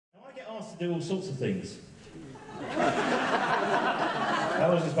asked to do all sorts of things. That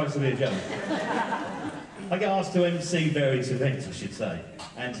wasn't supposed to be a joke. I get asked to MC various events, I should say,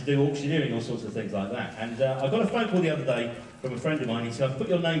 and to do auctioneering, all sorts of things like that. And I got a phone call the other day from a friend of mine. He said, I've put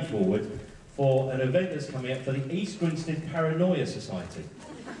your name forward for an event that's coming up for the East Grinstead Paranoia Society.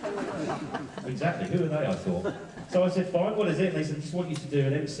 Exactly, who are they, I thought. So I said, fine, what is it? And they said, just want you to do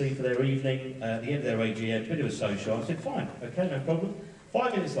an MC for their evening, at the end of their AGM, bit of a social. I said, fine, okay, no problem.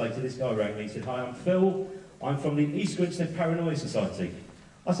 5 minutes later, this guy rang me, he said, hi, I'm Phil, I'm from the East Grinstead Paranoia Society.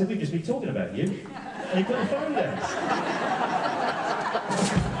 I said, we've just been talking about you. And he put the phone down.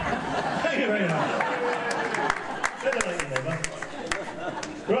 Thank you very much. Better late than never.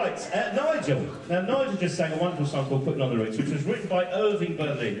 Right, Nigel. Now, Nigel just sang a wonderful song called Putting on the Roots, which was written by Irving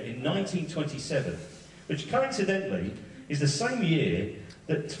Berlin in 1927, which coincidentally is the same year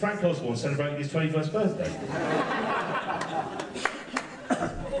that Frank Osborne celebrated his 21st birthday.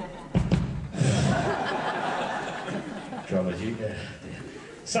 Drama, yeah.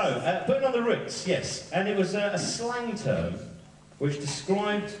 So, Putting on the Roots, yes, and it was a slang term which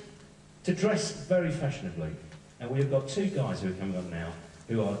described to dress very fashionably. And we have got two guys who are coming on now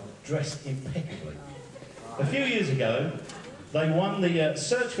who are dressed impeccably. A few years ago, they won the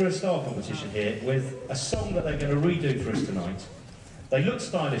Search for a Star competition here with a song that they're going to redo for us tonight. They looked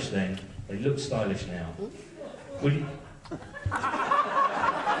stylish then, they look stylish now. Will you...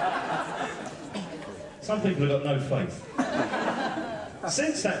 Some people have got no faith.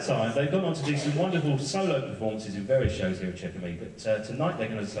 Since that time, they've gone on to do some wonderful solo performances in various shows here at Chequer, but tonight they're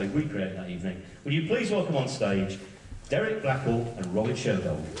going to recreate that evening. Will you please welcome on stage Derek Blackall and Robert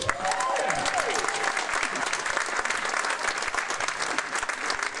Shergold.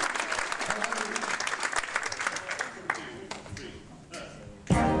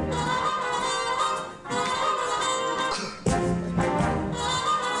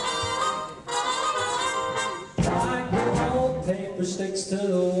 Sticks to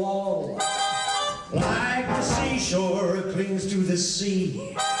the wall, like the seashore clings to the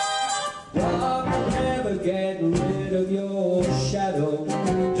sea. Love will never get rid of your shadow,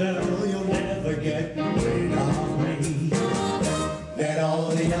 devil, you'll never get rid of me. Let all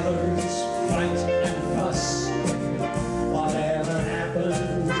the others fight and fuss, whatever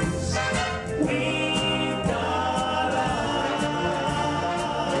happens, we've got us.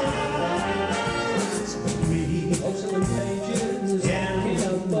 We close to the pages.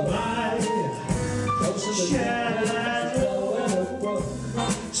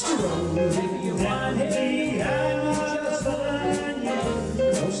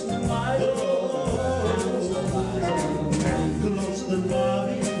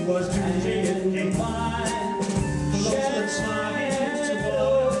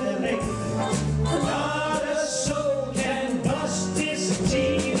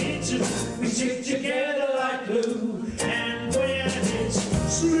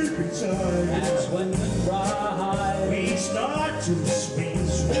 That's when we cry. We start to swing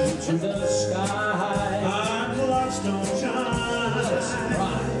straight to the sky. Our clocks don't chime.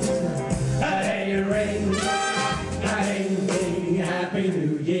 Right. Hey, ring. Hey, ring. Happy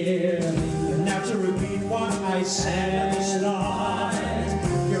New Year. Now to repeat what I said at the start.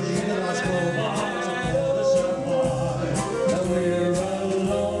 You're in the last club. The sun boy. And we're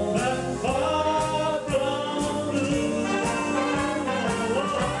alone. But far from blue.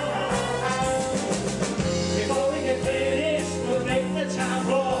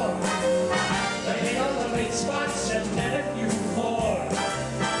 Spots and then a few more.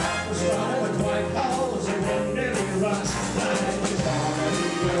 We'll start with white balls and then nearly rust. Life is already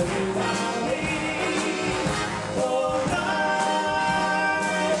where we want to be. For my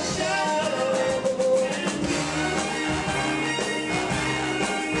shadow and me.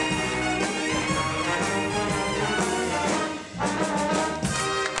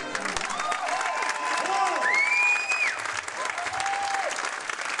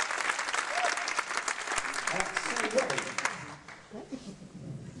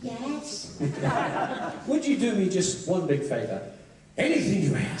 Yes? Would you do me just one big favour? Anything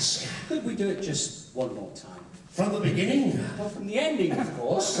you ask. Could we do it just one more time? From the beginning? Well, from the ending, of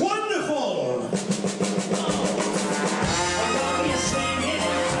course. Wonderful!